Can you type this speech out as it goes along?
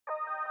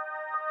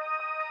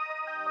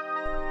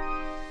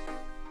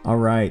All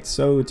right,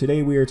 so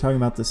today we are talking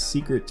about the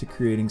secret to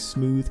creating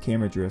smooth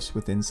camera drifts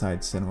with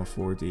Inside Cinema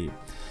 4D.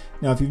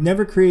 Now, if you've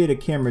never created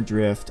a camera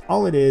drift,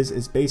 all it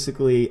is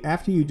basically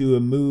after you do a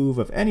move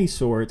of any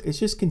sort, it's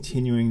just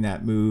continuing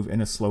that move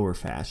in a slower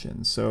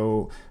fashion.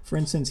 So for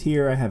instance,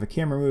 here I have a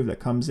camera move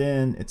that comes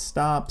in, it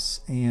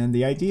stops, and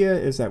the idea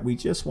is that we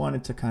just want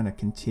it to kind of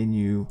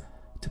continue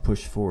to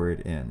push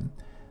forward in.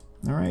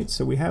 All right,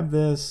 so we have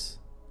this,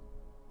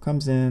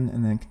 comes in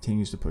and then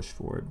continues to push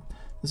forward.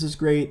 This is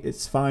great,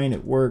 it's fine,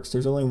 it works.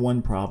 There's only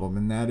one problem,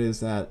 and that is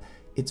that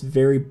it's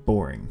very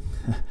boring.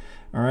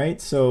 All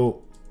right,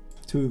 so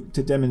to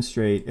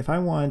demonstrate, if I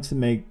wanted to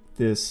make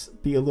this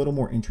be a little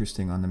more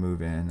interesting on the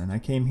move in, and I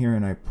came here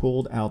and I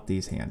pulled out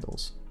these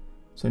handles.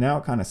 So now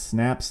it kind of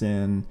snaps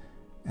in,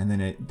 and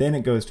then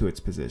it goes to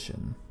its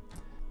position.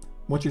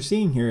 What you're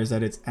seeing here is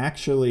that it's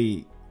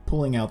actually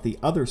pulling out the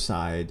other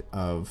side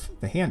of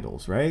the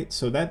handles, right?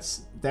 So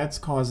that's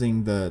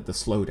causing the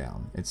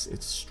slowdown.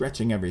 It's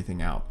stretching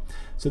everything out.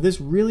 So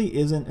this really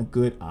isn't a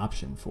good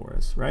option for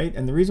us, right?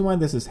 And the reason why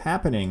this is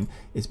happening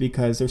is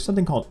because there's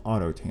something called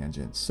auto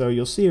tangents. So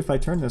you'll see if I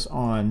turn this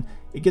on,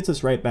 it gets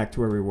us right back to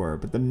where we were.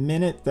 But the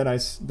minute that I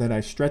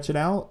stretch it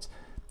out,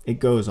 it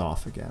goes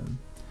off again.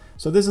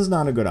 So this is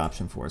not a good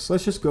option for us.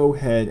 Let's just go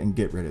ahead and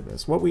get rid of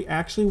this. What we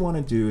actually want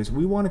to do is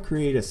we want to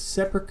create a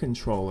separate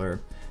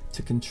controller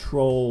to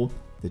control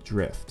the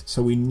drift.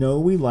 So we know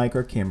we like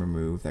our camera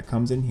move that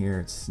comes in here,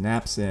 it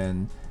snaps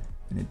in,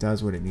 and it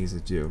does what it needs to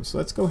do. So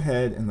let's go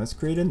ahead and let's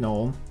create a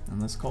null, and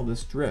let's call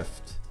this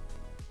drift.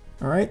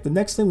 All right, the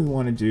next thing we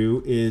want to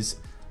do is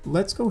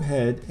let's go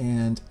ahead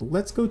and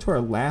let's go to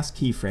our last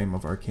keyframe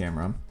of our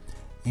camera,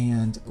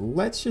 and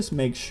let's just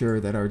make sure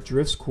that our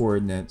drift's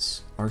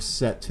coordinates are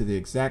set to the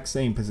exact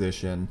same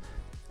position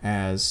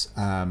as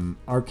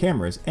our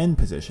camera's end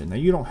position. Now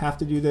you don't have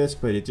to do this,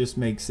 but it just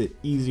makes it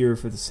easier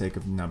for the sake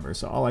of numbers.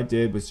 So all I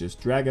did was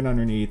just drag it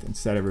underneath and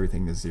set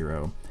everything to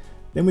 0.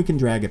 Then we can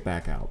drag it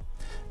back out.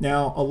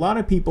 Now a lot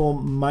of people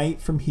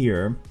might from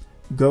here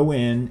go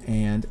in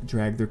and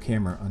drag their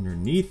camera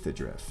underneath the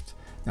drift.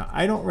 Now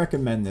I don't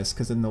recommend this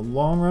because in the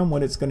long run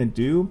what it's going to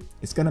do,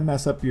 it's going to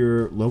mess up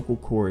your local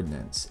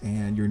coordinates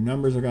and your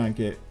numbers are going to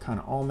get kind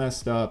of all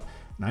messed up.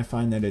 And I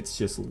find that it's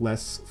just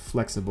less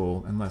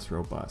flexible and less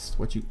robust.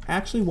 What you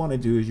actually want to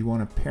do is you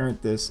want to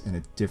parent this in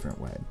a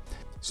different way.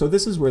 So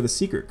this is where the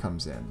secret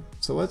comes in.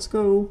 So let's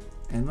go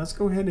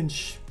ahead and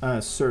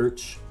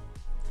search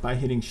by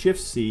hitting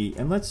Shift-C,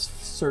 and let's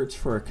search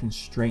for a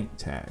constraint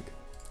tag.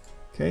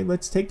 Okay,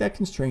 let's take that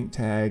constraint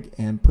tag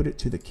and put it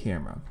to the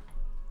camera.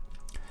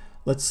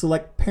 Let's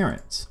select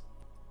parent.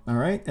 All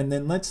right, and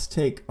then let's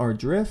take our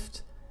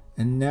drift,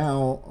 and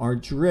now our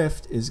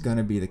drift is going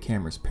to be the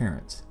camera's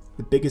parent.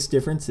 The biggest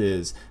difference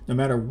is no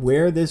matter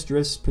where this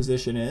drift's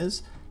position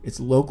is, its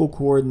local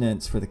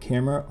coordinates for the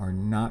camera are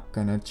not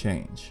gonna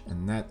change,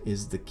 and that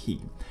is the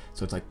key.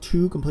 So it's like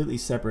two completely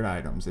separate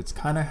items. It's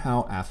kind of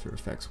how After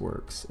Effects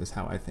works, is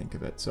how I think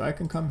of it. So I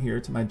can come here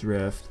to my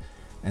drift,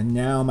 and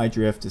now my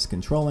drift is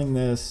controlling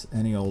this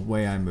any old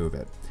way I move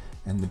it.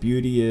 And the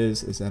beauty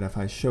is that if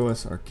I show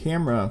us our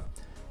camera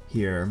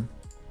here,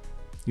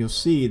 you'll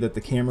see that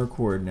the camera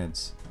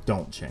coordinates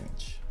don't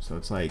change. So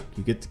it's like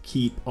you get to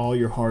keep all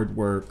your hard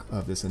work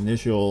of this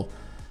initial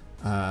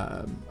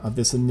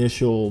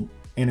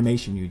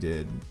animation you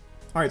did.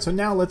 All right, so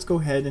now let's go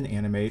ahead and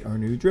animate our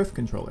new drift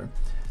controller.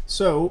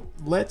 So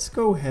let's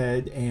go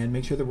ahead and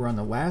make sure that we're on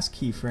the last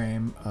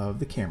keyframe of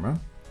the camera.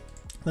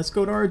 Let's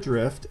go to our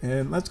drift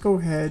and let's go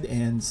ahead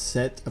and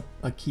set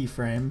a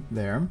keyframe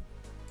there.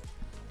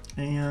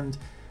 And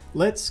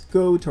let's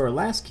go to our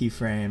last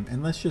keyframe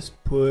and let's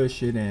just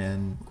push it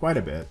in quite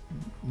a bit.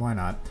 Why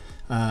not?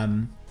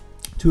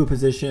 To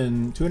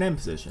an end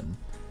position.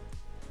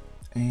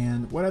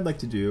 And what I'd like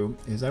to do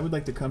is I would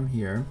like to come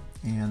here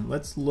and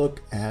let's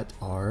look at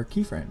our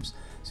keyframes.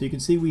 So you can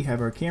see we have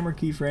our camera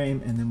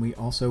keyframe and then we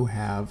also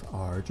have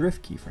our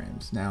drift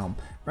keyframes. Now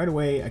right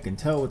away I can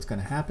tell what's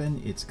going to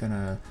happen. It's going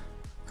to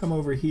come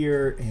over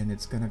here and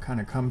it's going to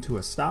kind of come to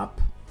a stop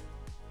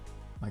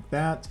like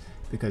that,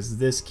 because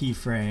this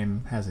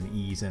keyframe has an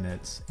ease in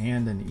it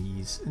and an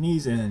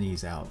ease in and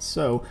ease out.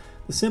 So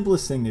the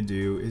simplest thing to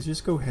do is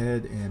just go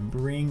ahead and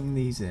bring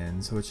these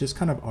in. So it's just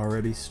kind of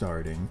already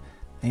starting.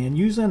 And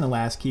usually on the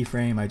last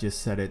keyframe, I just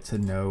set it to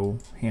no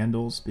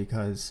handles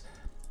because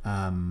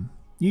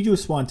you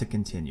just want to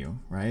continue,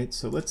 right?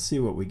 So let's see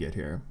what we get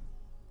here.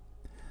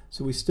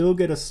 So we still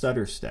get a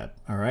stutter step,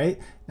 all right?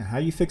 Now how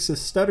you fix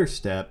this stutter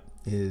step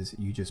is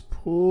you just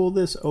pull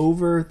this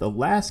over the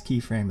last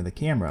keyframe of the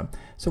camera.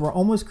 So we're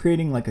almost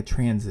creating like a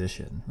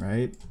transition,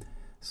 right?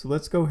 So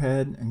let's go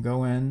ahead and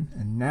go in,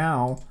 and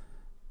now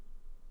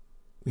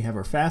we have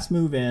our fast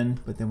move in,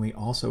 but then we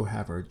also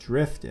have our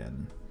drift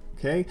in.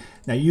 Okay,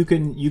 now you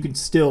can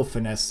still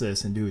finesse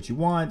this and do what you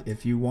want.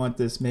 If you want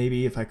this,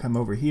 maybe if I come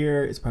over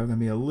here, it's probably gonna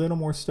be a little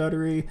more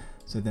stuttery.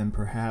 So then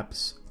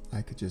perhaps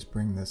I could just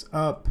bring this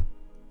up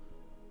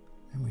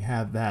and we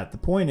have that. The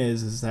point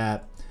is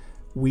that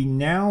we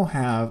now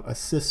have a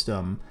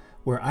system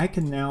where I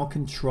can now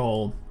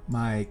control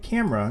my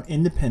camera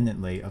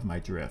independently of my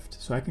drift.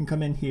 So I can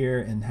come in here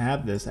and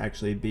have this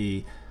actually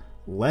be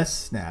less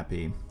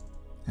snappy.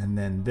 And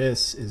then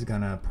this is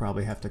gonna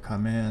probably have to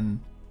come in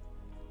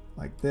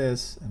like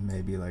this and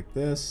maybe like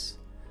this.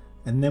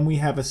 And then we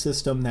have a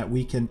system that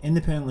we can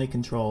independently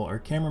control our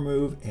camera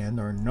move and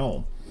our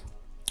null.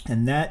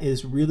 And that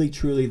is really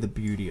truly the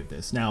beauty of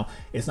this. Now,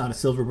 it's not a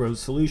Silver Bros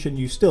solution.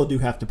 You still do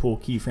have to pull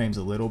keyframes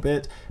a little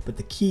bit, but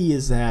the key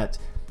is that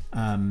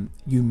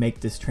you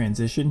make this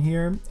transition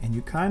here and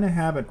you kind of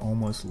have it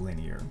almost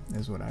linear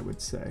is what I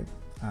would say.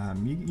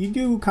 You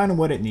do kind of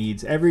what it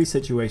needs. Every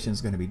situation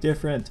is going to be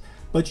different,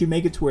 but you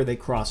make it to where they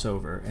cross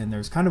over and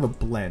there's kind of a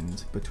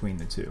blend between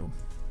the two.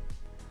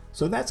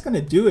 So that's going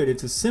to do it.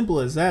 It's as simple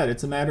as that.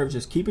 It's a matter of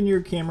just keeping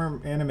your camera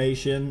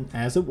animation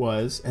as it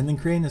was and then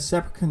creating a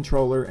separate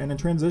controller and a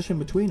transition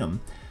between them.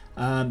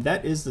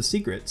 That is the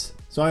secret.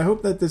 So I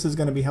hope that this is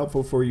going to be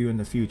helpful for you in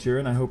the future,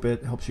 and I hope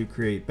it helps you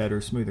create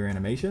better, smoother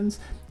animations,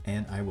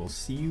 and I will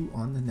see you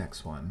on the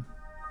next one.